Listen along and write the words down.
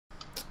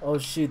Oh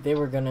shoot, they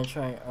were gonna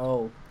try.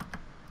 Oh.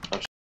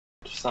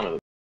 Son of a.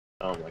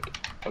 Oh my.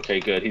 Okay,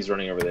 good. He's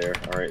running over there.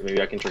 All right,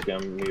 maybe I can trick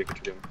him. Maybe I can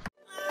trick him.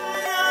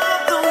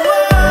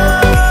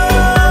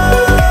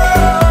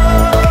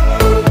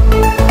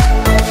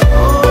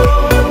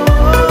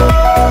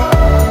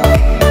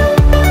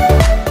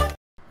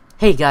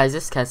 Hey guys,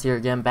 it's Cass here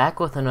again, back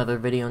with another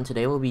video, and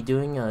today we'll be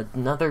doing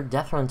another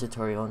DeathRun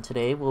tutorial, and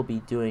today we'll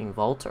be doing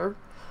Vahltir.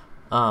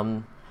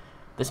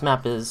 This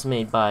map is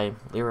made by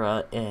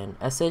Lyra and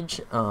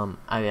Essage.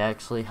 I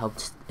actually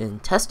helped in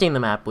testing the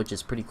map, which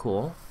is pretty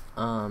cool.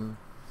 I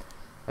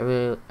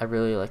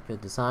really like the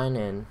design,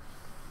 and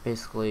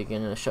basically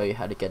gonna show you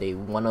how to get a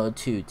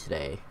 102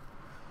 today.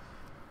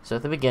 So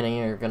at the beginning,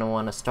 you're gonna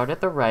want to start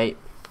at the right.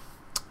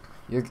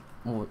 You're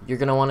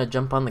gonna want to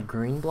jump on the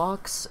green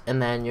blocks,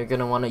 and then you're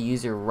gonna want to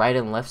use your right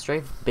and left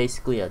strafe,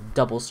 basically a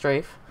double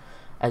strafe,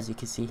 as you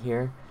can see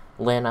here.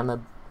 Land on the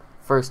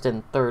first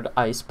and third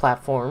ice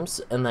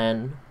platforms, and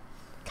then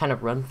kind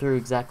of run through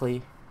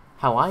exactly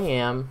how I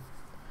am.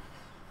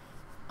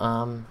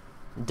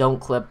 Don't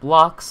clip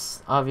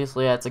blocks.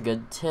 Obviously, that's a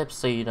good tip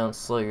so you don't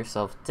slow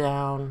yourself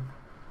down.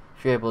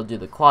 If you're able to do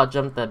the quad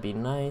jump, that'd be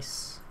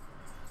nice.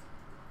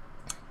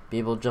 Be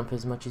able to jump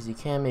as much as you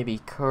can, maybe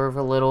curve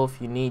a little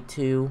if you need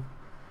to.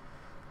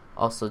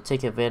 Also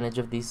take advantage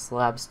of these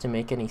slabs to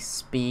make any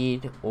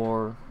speed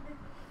or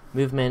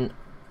movement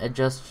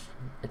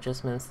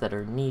adjustments that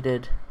are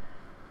needed.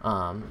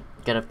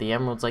 Get up the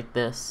emeralds like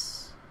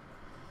this.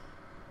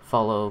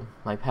 Follow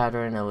my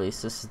pattern, at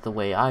least this is the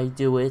way I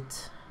do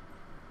it.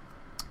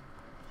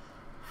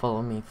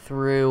 Follow me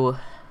through.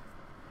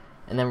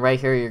 And then right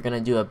here you're going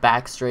to do a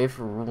back strafe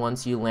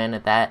once you land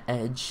at that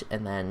edge,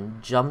 and then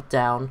jump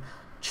down.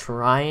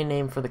 Try and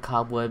aim for the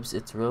cobwebs.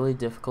 It's really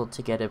difficult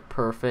to get it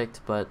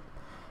perfect, but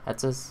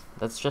that's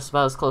just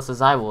about as close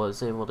as I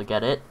was able to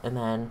get it. And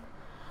then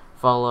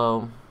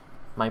follow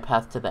my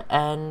path to the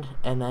end,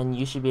 and then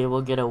you should be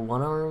able to get a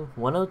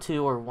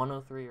 102 or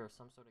 103 or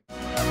some sort of...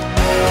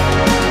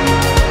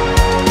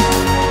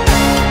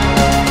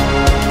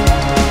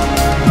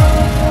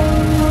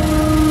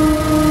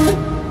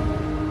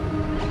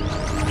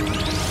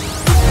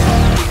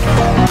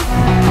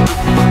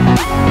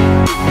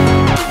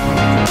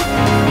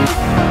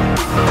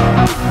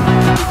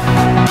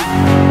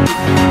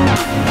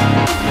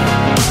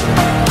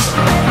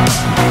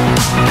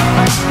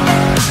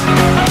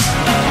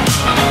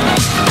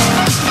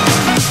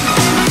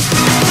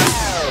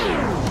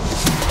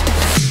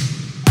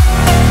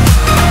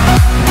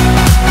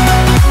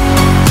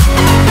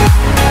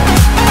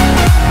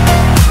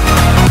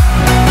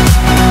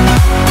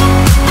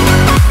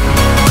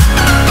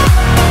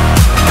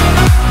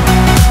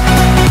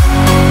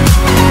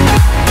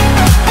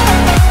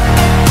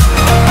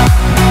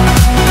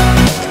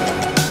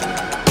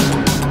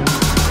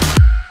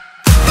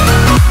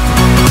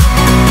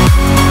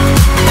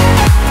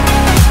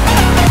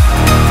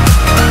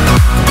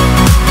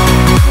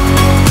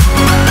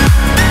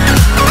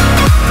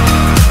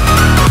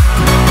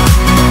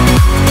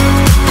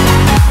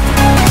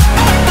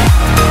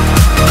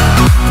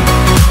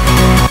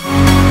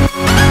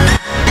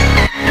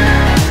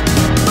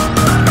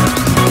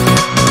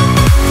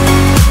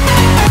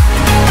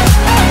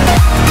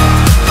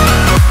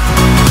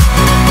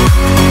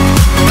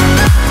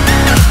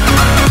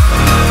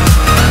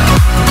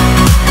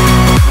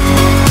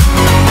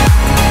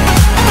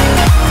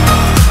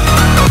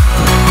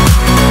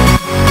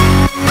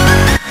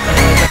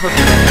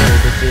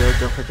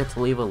 Don't forget to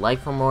leave a like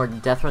for more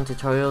DeathRun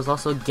tutorials.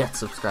 Also, get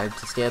subscribed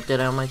to stay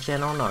updated on my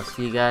channel, and I'll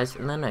see you guys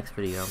in the next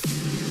video.